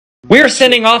We are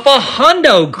sending off a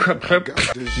hundo.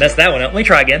 Messed that one up. Let me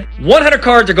try again. 100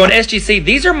 cards are going to SGC.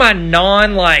 These are my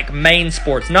main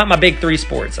sports, not my big three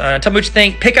sports. Tell me what you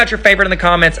think. Pick out your favorite in the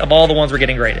comments of all the ones we're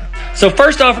getting graded. So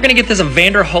first off, we're going to get this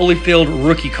Evander Holyfield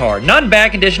rookie card. Not in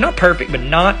bad condition, not perfect, but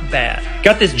not bad.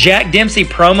 Got this Jack Dempsey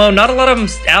promo. Not a lot of them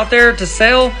out there to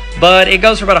sell, but it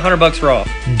goes for about $100 raw.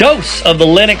 Dose of the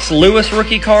Lennox Lewis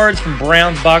rookie cards from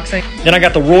Browns Boxing. Then I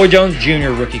got the Roy Jones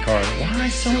Jr. rookie card.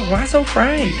 Why so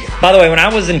frank? By the way, when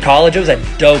I was in college, it was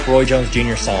a dope Roy Jones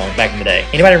Jr. song back in the day.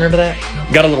 Anybody remember that?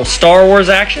 Got a little Star Wars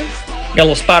action. Got a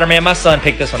little Spider-Man. My son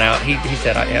picked this one out. He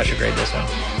said, yeah, I should grade this one.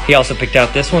 He also picked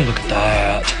out this one. Look at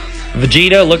that.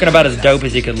 Vegeta looking about as dope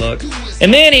as he could look.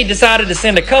 And then he decided to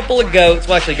send a couple of goats.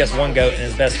 Well, actually, I guess one goat and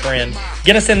his best friend.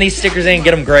 Gonna send these stickers in,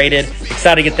 get them graded.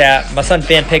 Excited to get that. My son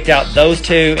Finn picked out those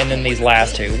two and then these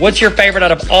last two. What's your favorite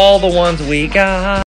out of all the ones we got?